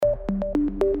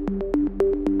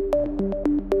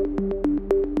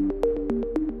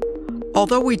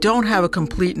Although we don't have a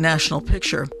complete national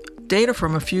picture, data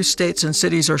from a few states and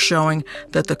cities are showing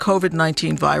that the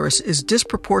COVID-19 virus is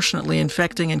disproportionately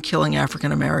infecting and killing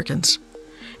African Americans.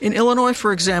 In Illinois,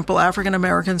 for example, African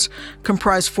Americans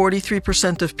comprise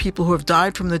 43% of people who have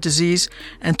died from the disease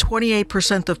and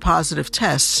 28% of positive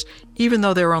tests, even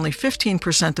though they're only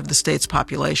 15% of the state's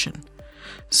population.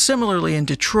 Similarly, in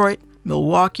Detroit,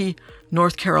 Milwaukee,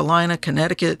 North Carolina,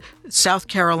 Connecticut, South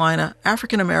Carolina,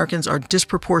 African Americans are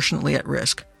disproportionately at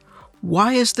risk.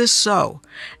 Why is this so?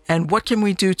 And what can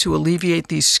we do to alleviate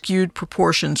these skewed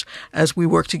proportions as we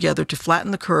work together to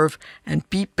flatten the curve and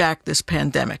beat back this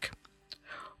pandemic?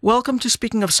 Welcome to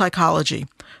Speaking of Psychology,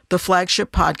 the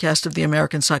flagship podcast of the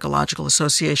American Psychological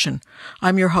Association.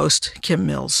 I'm your host, Kim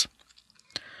Mills.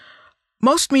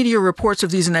 Most media reports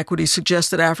of these inequities suggest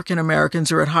that African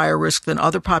Americans are at higher risk than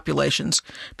other populations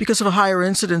because of a higher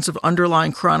incidence of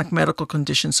underlying chronic medical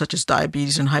conditions such as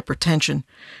diabetes and hypertension,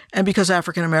 and because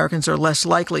African Americans are less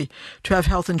likely to have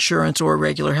health insurance or a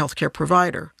regular health care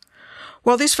provider.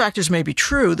 While these factors may be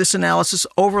true, this analysis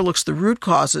overlooks the root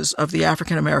causes of the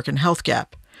African American health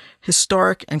gap: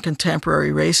 historic and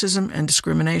contemporary racism and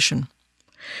discrimination.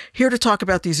 Here to talk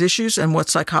about these issues and what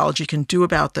psychology can do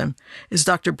about them is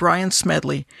Dr. Brian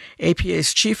Smedley,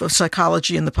 APA's Chief of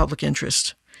Psychology in the Public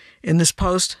Interest. In this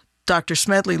post, Dr.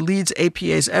 Smedley leads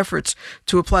APA's efforts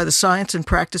to apply the science and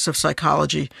practice of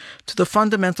psychology to the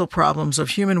fundamental problems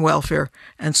of human welfare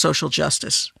and social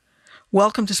justice.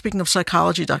 Welcome to Speaking of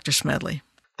Psychology, Dr. Smedley.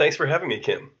 Thanks for having me,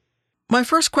 Kim. My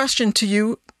first question to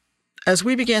you: as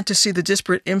we began to see the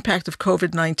disparate impact of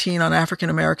COVID-19 on African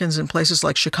Americans in places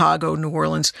like Chicago, New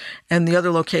Orleans, and the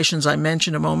other locations I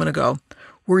mentioned a moment ago,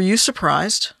 were you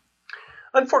surprised?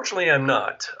 Unfortunately, I'm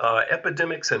not.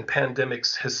 Epidemics and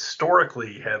pandemics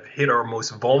historically have hit our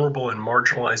most vulnerable and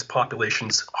marginalized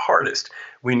populations hardest.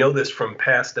 We know this from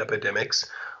past epidemics.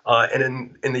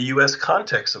 And in the U.S.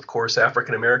 context, of course,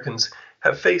 African Americans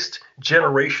have faced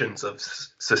generations of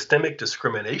systemic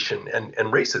discrimination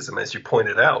and racism, as you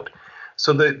pointed out.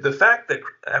 So the fact that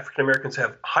African Americans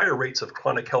have higher rates of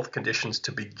chronic health conditions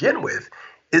to begin with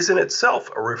is in itself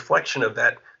a reflection of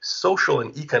that social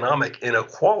and economic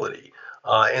inequality.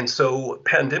 And so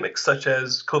pandemics such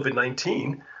as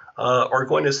COVID-19 are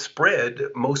going to spread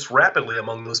most rapidly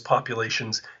among those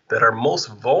populations that are most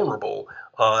vulnerable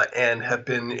and have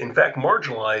been, in fact,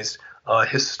 marginalized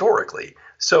historically.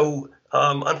 So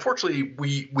unfortunately,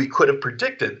 we could have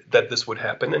predicted that this would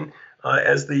happen. And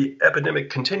as the epidemic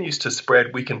continues to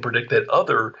spread, we can predict that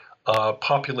other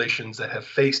populations that have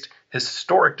faced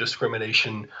historic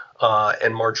discrimination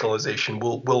and marginalization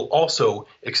will also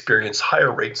experience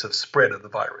higher rates of spread of the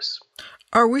virus.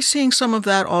 Are we seeing some of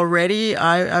that already?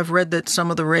 I've read that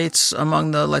some of the rates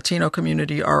among the Latino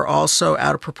community are also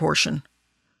out of proportion.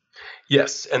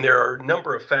 Yes, and there are a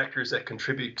number of factors that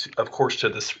contribute, of course, to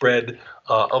the spread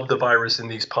of the virus in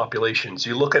these populations.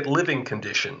 You look at living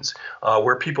conditions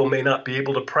where people may not be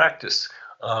able to practice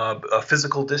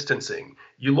physical distancing.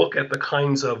 You look at the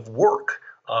kinds of work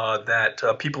that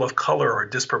people of color are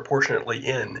disproportionately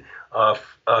in,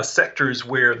 sectors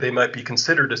where they might be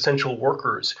considered essential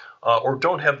workers or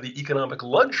don't have the economic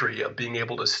luxury of being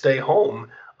able to stay home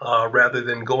rather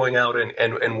than going out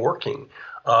and working.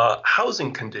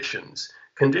 Housing conditions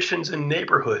in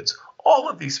neighborhoods, all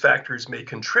of these factors may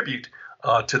contribute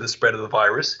to the spread of the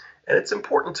virus. And it's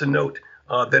important to note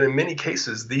that in many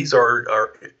cases, these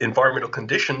are environmental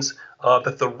conditions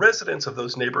that the residents of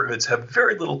those neighborhoods have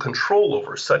very little control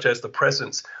over, such as the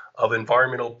presence of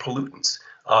environmental pollutants.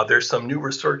 There's some new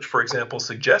research, for example,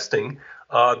 suggesting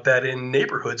that in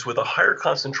neighborhoods with a higher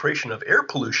concentration of air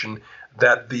pollution,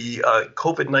 that the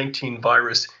COVID-19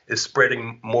 virus is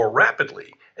spreading more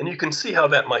rapidly. And you can see how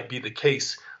that might be the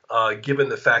case, given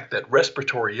the fact that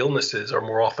respiratory illnesses are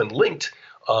more often linked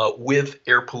with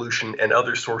air pollution and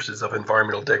other sources of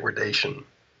environmental degradation.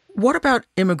 What about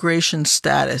immigration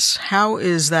status? How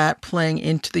is that playing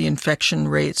into the infection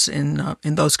rates in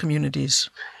those communities?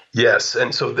 Yes,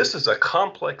 and so this is a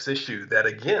complex issue that,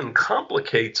 again,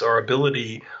 complicates our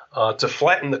ability to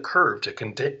flatten the curve, to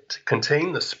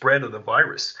contain the spread of the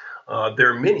virus.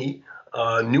 There are many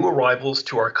new arrivals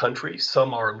to our country.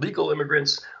 Some are legal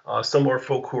immigrants. Some are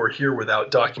folk who are here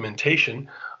without documentation.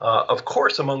 Of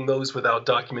course, among those without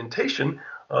documentation,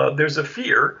 there's a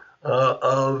fear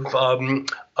of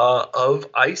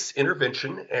ICE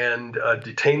intervention and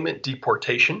detainment,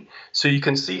 deportation. So you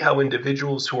can see how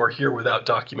individuals who are here without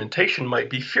documentation might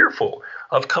be fearful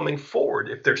of coming forward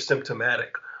if they're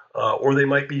symptomatic, or they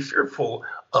might be fearful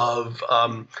of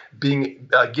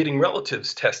getting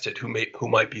relatives tested who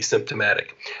might be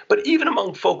symptomatic. But even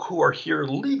among folk who are here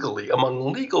legally,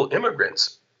 among legal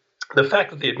immigrants, the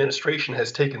fact that the administration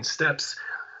has taken steps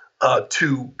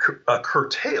to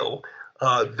curtail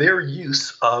their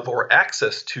use of or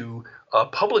access to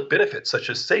public benefits such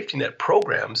as safety net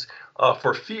programs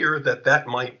for fear that that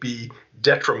might be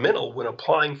detrimental when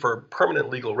applying for permanent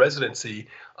legal residency,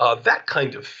 that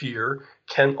kind of fear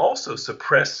can also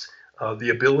suppress the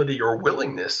ability or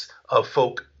willingness of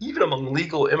folk, even among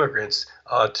legal immigrants,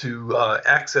 to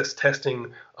access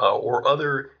testing or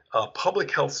other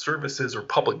public health services or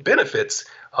public benefits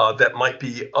that might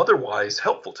be otherwise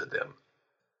helpful to them.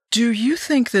 Do you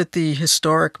think that the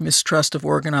historic mistrust of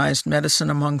organized medicine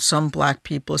among some Black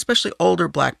people, especially older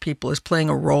Black people, is playing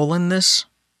a role in this?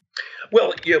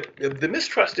 Well, the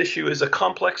mistrust issue is a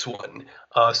complex one.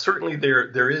 Certainly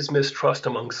there is mistrust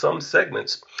among some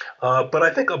segments, but I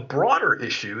think a broader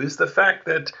issue is the fact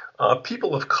that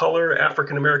people of color,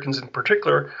 African Americans in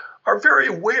particular, are very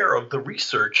aware of the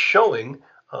research showing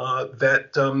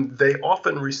that they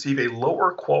often receive a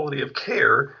lower quality of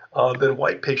care than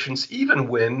white patients, even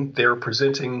when they're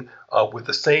presenting with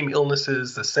the same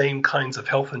illnesses, the same kinds of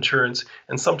health insurance,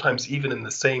 and sometimes even in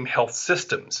the same health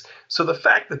systems. So the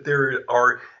fact that there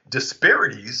are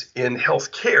disparities in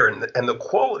health care and the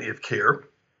quality of care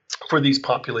for these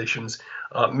populations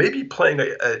may be playing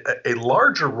a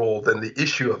larger role than the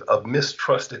issue of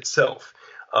mistrust itself.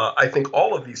 I think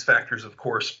all of these factors, of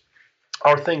course,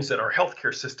 are things that our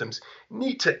healthcare systems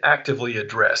need to actively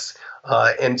address.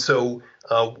 And so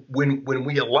when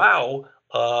we allow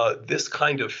this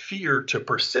kind of fear to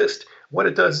persist, what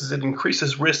it does is it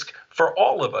increases risk for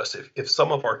all of us if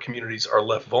some of our communities are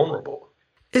left vulnerable.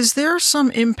 Is there some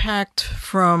impact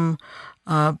from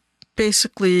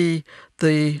basically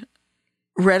the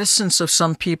reticence of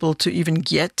some people to even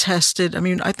get tested? I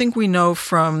mean, I think we know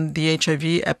from the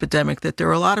HIV epidemic that there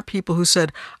are a lot of people who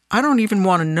said, I don't even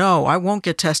want to know. I won't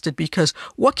get tested because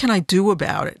what can I do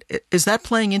about it? Is that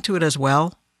playing into it as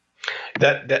well?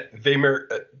 That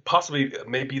possibly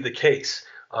may be the case.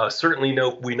 Certainly,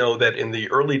 we know that in the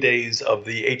early days of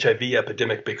the HIV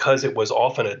epidemic, because it was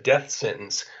often a death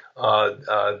sentence,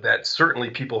 that certainly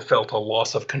people felt a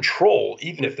loss of control,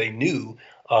 even if they knew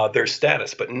their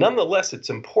status. But nonetheless, it's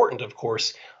important, of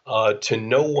course, to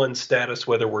know one's status,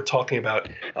 whether we're talking about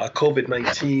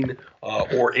COVID-19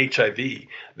 or HIV.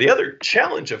 The other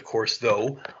challenge, of course,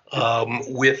 though,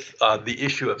 with the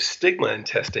issue of stigma in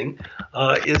testing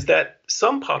is that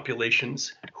some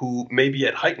populations who may be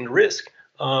at heightened risk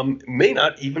may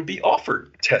not even be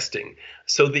offered testing.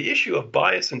 So the issue of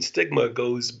bias and stigma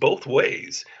goes both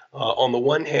ways. On the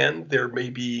one hand, there may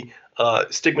be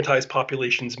stigmatized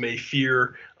populations may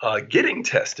fear getting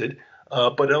tested,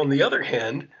 but on the other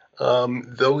hand,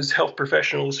 those health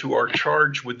professionals who are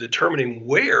charged with determining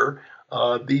where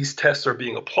these tests are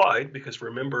being applied, because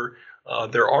remember,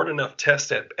 there aren't enough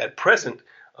tests at present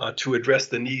to address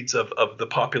the needs of the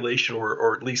population,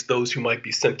 or at least those who might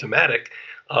be symptomatic,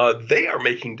 they are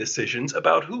making decisions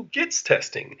about who gets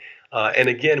testing. And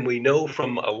again, we know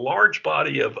from a large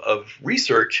body of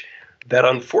research that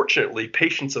unfortunately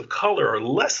patients of color are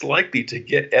less likely to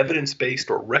get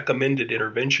evidence-based or recommended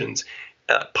interventions,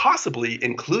 possibly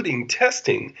including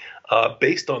testing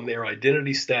based on their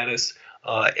identity status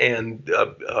and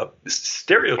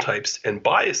stereotypes and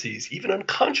biases, even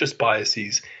unconscious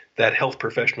biases that health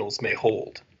professionals may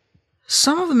hold.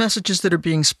 Some of the messages that are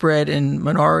being spread in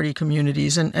minority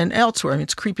communities and elsewhere, I mean,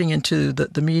 it's creeping into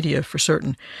the media for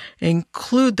certain,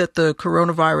 include that the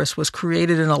coronavirus was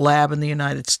created in a lab in the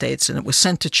United States and it was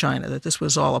sent to China, that this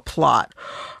was all a plot.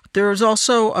 There is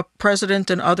also a president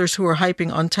and others who are hyping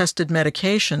untested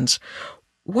medications.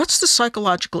 What's the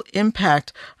psychological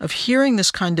impact of hearing this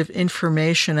kind of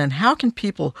information, and how can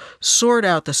people sort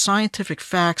out the scientific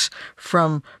facts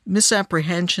from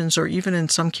misapprehensions or even in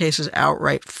some cases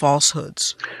outright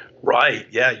falsehoods? Right.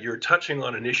 Yeah, you're touching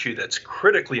on an issue that's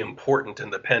critically important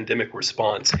in the pandemic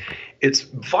response. It's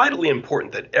vitally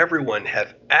important that everyone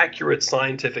have accurate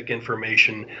scientific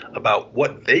information about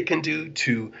what they can do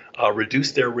to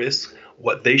reduce their risk,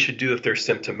 what they should do if they're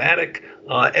symptomatic,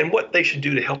 and what they should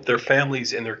do to help their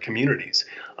families and their communities.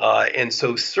 And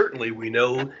so certainly we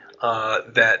know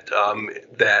that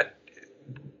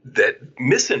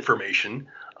misinformation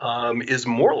is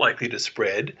more likely to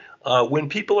spread when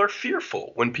people are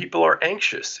fearful, when people are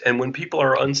anxious, and when people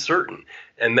are uncertain.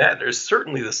 And that is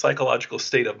certainly the psychological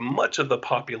state of much of the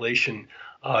population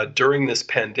during this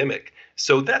pandemic.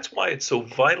 So that's why it's so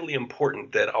vitally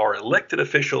important that our elected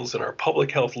officials and our public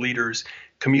health leaders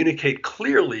communicate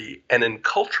clearly and in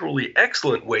culturally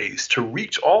excellent ways to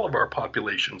reach all of our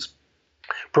populations,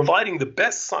 providing the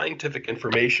best scientific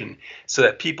information so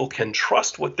that people can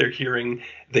trust what they're hearing,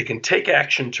 they can take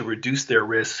action to reduce their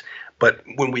risks. But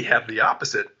when we have the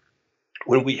opposite,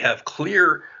 when we have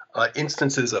clear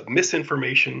instances of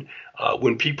misinformation,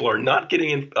 when people are not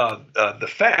getting the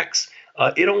facts,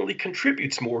 it only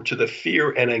contributes more to the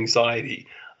fear and anxiety.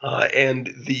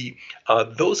 And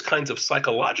those kinds of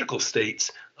psychological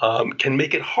states can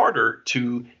make it harder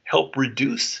to help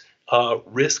reduce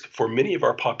risk for many of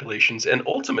our populations and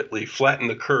ultimately flatten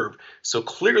the curve. So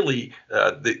clearly,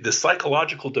 the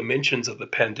psychological dimensions of the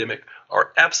pandemic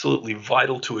are absolutely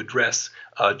vital to address,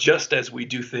 just as we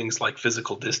do things like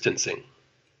physical distancing.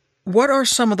 What are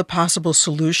some of the possible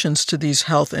solutions to these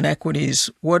health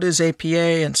inequities? What is APA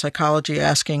and psychology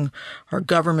asking our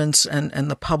governments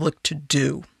and the public to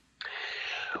do?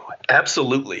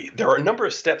 Absolutely. There are a number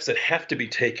of steps that have to be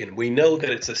taken. We know that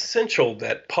it's essential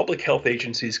that public health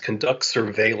agencies conduct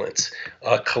surveillance,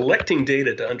 collecting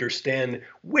data to understand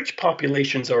which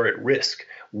populations are at risk.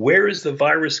 Where is the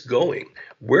virus going?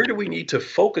 Where do we need to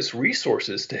focus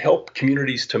resources to help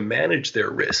communities to manage their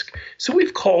risk? So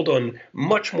we've called on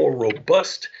much more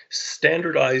robust,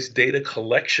 standardized data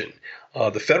collection.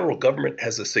 The federal government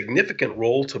has a significant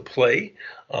role to play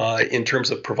in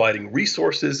terms of providing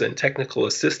resources and technical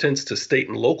assistance to state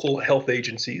and local health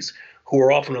agencies who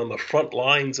are often on the front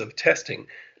lines of testing.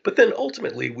 But then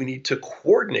ultimately, we need to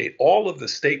coordinate all of the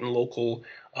state and local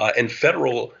and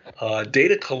federal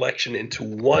data collection into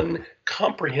one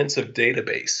comprehensive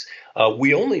database.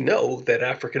 We only know that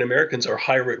African Americans are at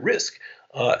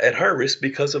higher risk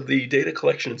because of the data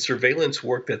collection and surveillance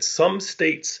work that some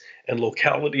states and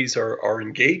localities are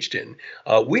engaged in.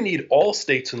 We need all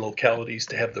states and localities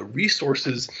to have the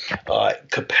resources,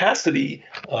 capacity,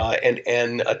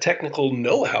 and a technical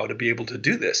know-how to be able to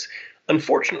do this.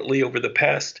 Unfortunately, over the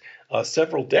past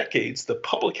several decades, the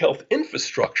public health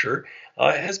infrastructure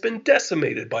has been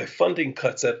decimated by funding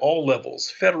cuts at all levels,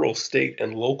 federal, state,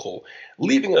 and local,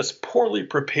 leaving us poorly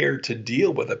prepared to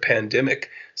deal with a pandemic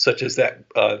such as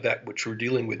that which we're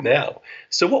dealing with now.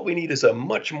 So what we need is a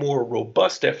much more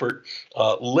robust effort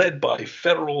led by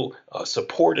federal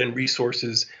support and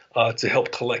resources to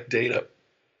help collect data.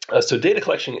 So data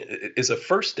collection is a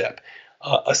first step.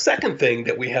 A second thing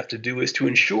that we have to do is to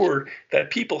ensure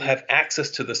that people have access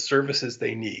to the services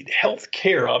they need. Health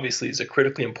care, obviously, is a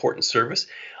critically important service,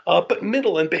 but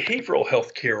mental and behavioral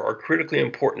health care are critically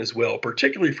important as well,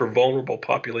 particularly for vulnerable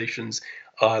populations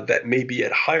that may be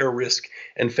at higher risk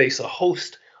and face a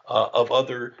host of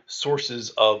other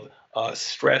sources of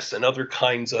stress and other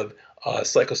kinds of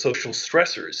psychosocial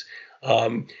stressors.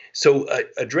 So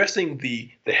addressing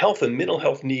the health and mental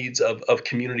health needs of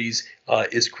communities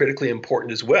is critically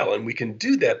important as well. And we can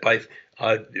do that by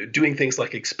doing things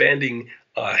like expanding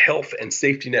health and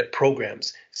safety net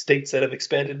programs. States that have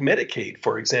expanded Medicaid,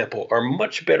 for example, are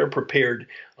much better prepared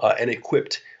and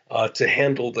equipped to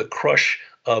handle the crush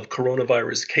of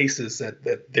coronavirus cases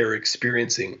that they're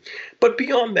experiencing. But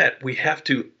beyond that, we have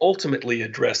to ultimately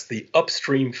address the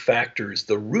upstream factors,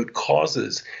 the root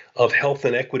causes of health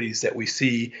inequities that we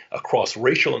see across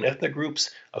racial and ethnic groups,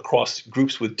 across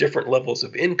groups with different levels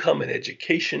of income and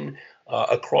education,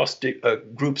 across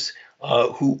groups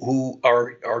who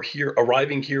are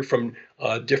arriving here from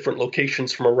different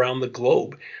locations from around the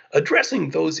globe. Addressing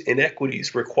those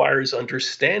inequities requires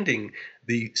understanding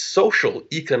the social,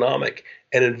 economic,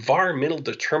 and environmental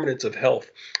determinants of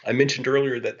health. I mentioned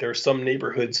earlier that there are some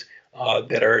neighborhoods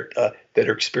that are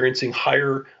experiencing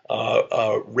higher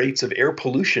rates of air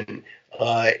pollution,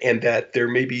 and that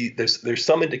there's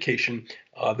some indication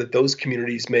that those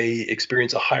communities may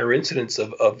experience a higher incidence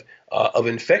of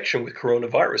infection with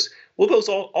coronavirus. Well, those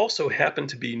also happen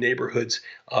to be neighborhoods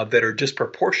that are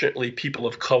disproportionately people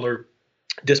of color,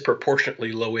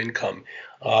 disproportionately low income.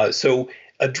 So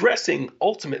addressing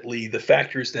ultimately the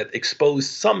factors that expose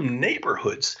some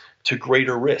neighborhoods to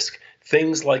greater risk,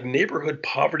 things like neighborhood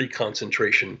poverty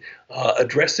concentration,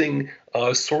 addressing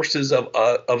sources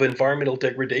of environmental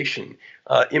degradation,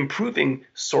 improving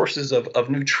sources of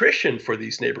nutrition for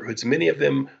these neighborhoods. Many of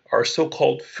them are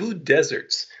so-called food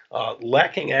deserts,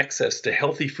 lacking access to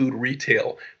healthy food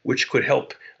retail, which could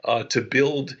help to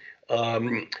build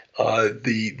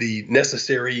the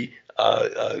necessary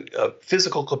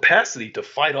physical capacity to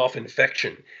fight off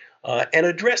infection, and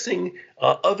addressing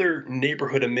other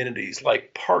neighborhood amenities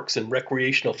like parks and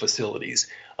recreational facilities.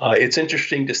 It's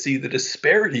interesting to see the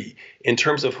disparity in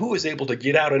terms of who is able to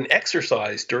get out and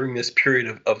exercise during this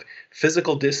period of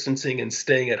physical distancing and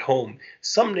staying at home.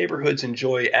 Some neighborhoods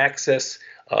enjoy access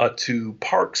to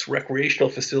parks, recreational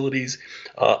facilities,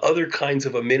 other kinds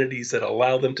of amenities that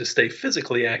allow them to stay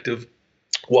physically active,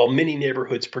 while many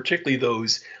neighborhoods, particularly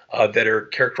those that are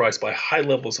characterized by high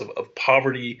levels of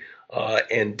poverty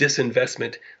and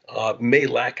disinvestment may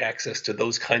lack access to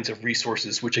those kinds of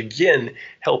resources, which again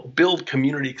help build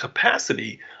community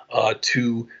capacity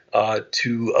to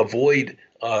avoid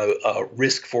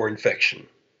risk for infection.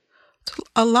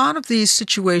 A lot of these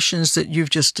situations that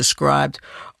you've just described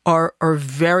are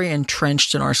very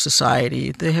entrenched in our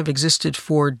society. They have existed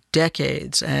for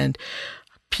decades, and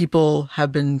people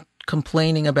have been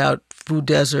complaining about food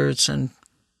deserts and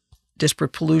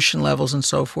disparate pollution levels and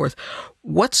so forth.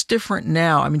 What's different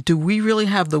now? I mean, do we really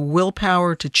have the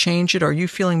willpower to change it? Are you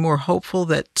feeling more hopeful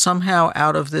that somehow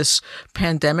out of this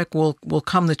pandemic will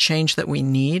come the change that we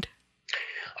need?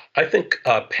 I think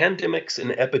pandemics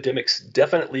and epidemics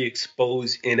definitely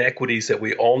expose inequities that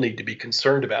we all need to be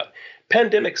concerned about.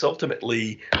 Pandemics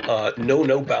ultimately know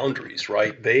no boundaries,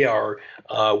 right? We are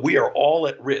all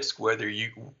at risk,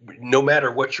 no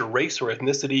matter what your race or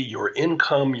ethnicity, your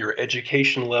income, your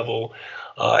education level.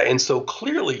 And so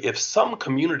clearly, if some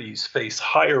communities face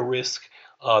higher risk,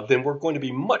 then we're going to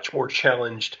be much more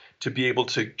challenged to be able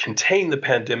to contain the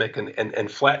pandemic and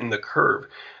flatten the curve.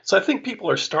 So I think people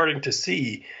are starting to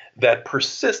see that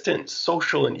persistent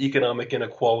social and economic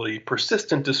inequality,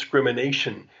 persistent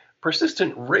discrimination,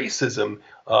 persistent racism,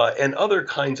 and other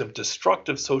kinds of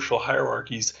destructive social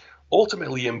hierarchies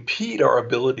ultimately impede our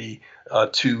ability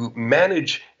to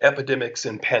manage epidemics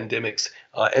and pandemics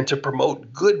and to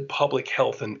promote good public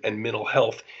health and mental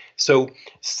health. So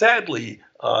sadly,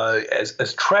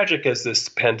 as tragic as this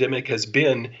pandemic has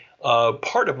been,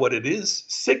 part of what it is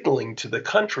signaling to the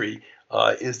country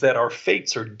is that our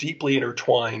fates are deeply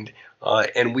intertwined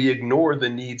and we ignore the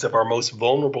needs of our most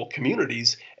vulnerable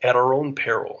communities at our own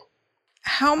peril.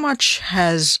 How much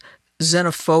has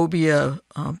xenophobia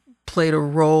played a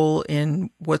role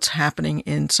in what's happening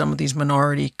in some of these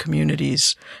minority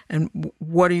communities, and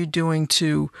what are you doing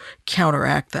to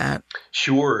counteract that?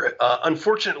 Sure.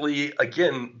 Unfortunately,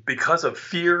 again, because of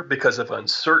fear, because of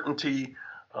uncertainty,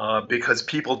 because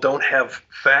people don't have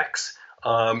facts,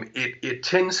 it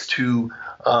tends to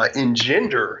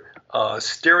engender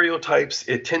stereotypes.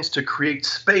 It tends to create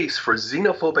space for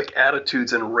xenophobic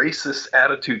attitudes and racist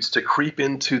attitudes to creep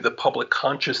into the public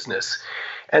consciousness.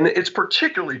 And it's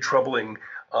particularly troubling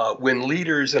when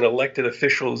leaders and elected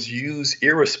officials use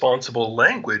irresponsible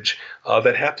language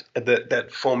that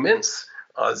foments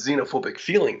xenophobic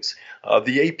feelings.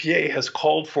 The APA has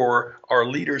called for our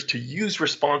leaders to use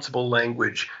responsible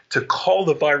language to call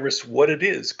the virus what it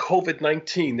is,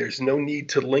 COVID-19. There's no need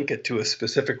to link it to a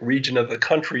specific region of the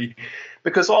country,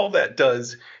 because all that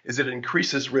does is it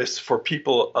increases risks for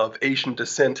people of Asian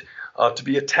descent to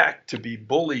be attacked, to be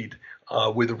bullied,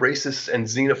 with racist and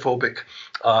xenophobic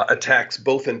attacks,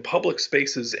 both in public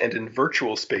spaces and in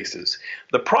virtual spaces.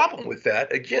 The problem with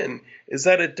that, again, is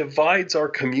that it divides our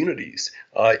communities.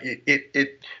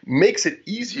 It makes it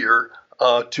easier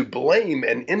to blame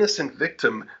an innocent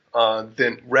victim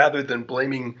rather than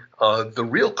blaming the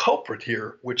real culprit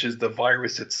here, which is the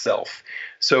virus itself.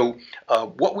 So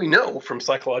what we know from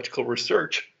psychological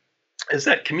research is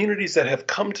that communities that have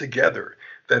come together,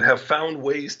 that have found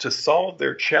ways to solve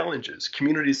their challenges,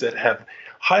 communities that have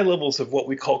high levels of what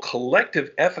we call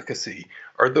collective efficacy,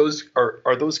 are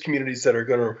those communities that are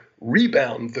going to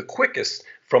rebound the quickest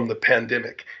from the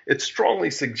pandemic. It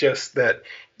strongly suggests that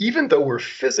even though we're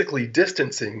physically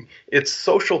distancing, it's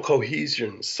social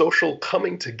cohesion, social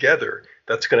coming together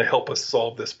that's going to help us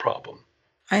solve this problem.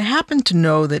 I happen to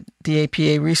know that the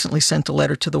APA recently sent a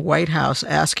letter to the White House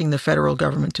asking the federal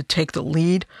government to take the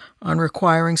lead on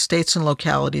requiring states and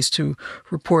localities to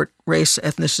report race,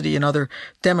 ethnicity, and other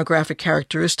demographic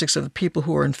characteristics of the people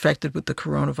who are infected with the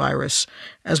coronavirus,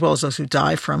 as well as those who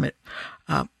die from it.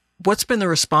 What's been the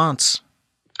response?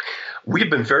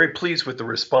 We've been very pleased with the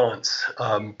response.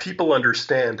 People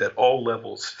understand at all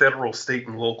levels, federal, state,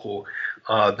 and local,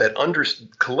 that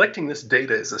collecting this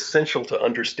data is essential to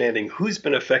understanding who's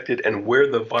been affected and where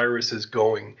the virus is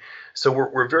going. So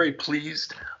we're very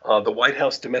pleased. The White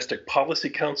House Domestic Policy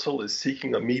Council is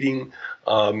seeking a meeting.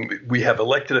 We have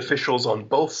elected officials on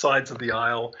both sides of the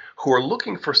aisle who are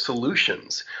looking for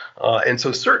solutions. And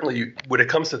so certainly when it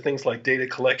comes to things like data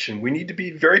collection, we need to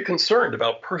be very concerned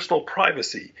about personal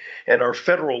privacy and our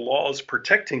federal laws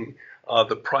protecting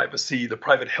the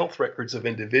private health records of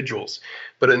individuals.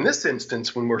 But in this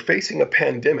instance, when we're facing a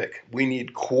pandemic, we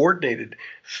need coordinated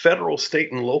federal, state,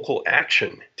 and local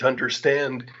action to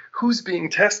understand who's being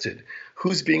tested,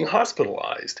 who's being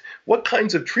hospitalized, what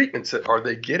kinds of treatments are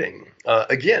they getting.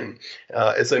 Again,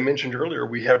 as I mentioned earlier,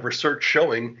 we have research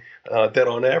showing that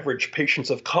on average, patients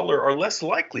of color are less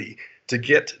likely to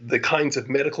get the kinds of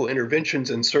medical interventions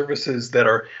and services that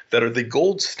are the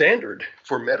gold standard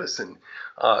for medicine.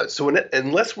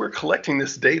 Unless we're collecting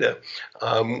this data,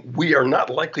 we are not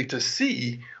likely to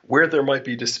see where there might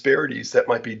be disparities that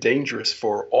might be dangerous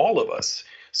for all of us.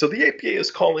 So the APA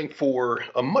is calling for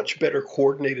a much better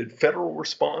coordinated federal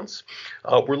response.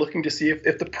 We're looking to see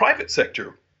if the private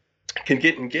sector can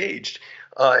get engaged,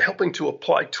 helping to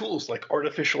apply tools like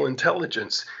artificial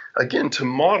intelligence, again, to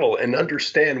model and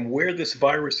understand where this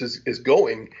virus is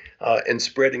going and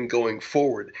spreading going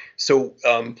forward. So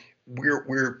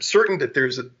we're certain that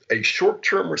there's a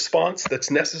short-term response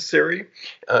that's necessary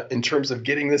in terms of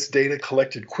getting this data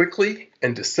collected quickly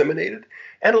and disseminated,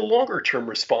 and a longer-term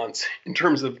response in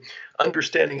terms of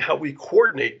understanding how we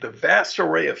coordinate the vast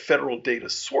array of federal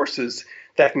data sources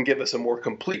that can give us a more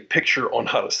complete picture on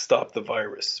how to stop the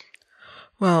virus.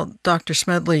 Well, Dr.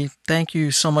 Smedley, thank you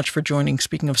so much for joining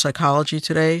Speaking of Psychology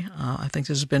today. I think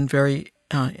this has been very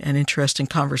an interesting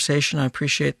conversation. I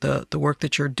appreciate the work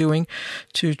that you're doing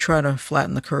to try to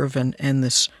flatten the curve and end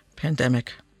this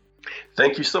pandemic.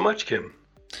 Thank you so much, Kim.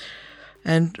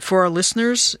 And for our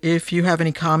listeners, if you have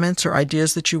any comments or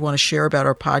ideas that you want to share about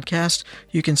our podcast,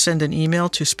 you can send an email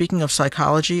to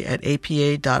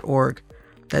speakingofpsychology@apa.org.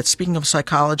 That's Speaking of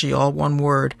Psychology, all one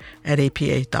word,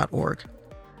 @apa.org.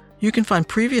 You can find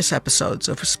previous episodes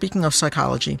of Speaking of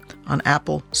Psychology on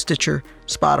Apple, Stitcher,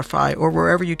 Spotify, or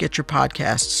wherever you get your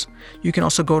podcasts. You can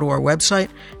also go to our website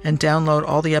and download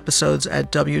all the episodes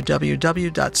at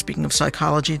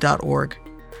www.speakingofpsychology.org.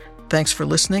 Thanks for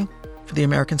listening. For the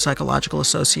American Psychological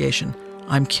Association,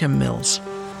 I'm Kim Mills.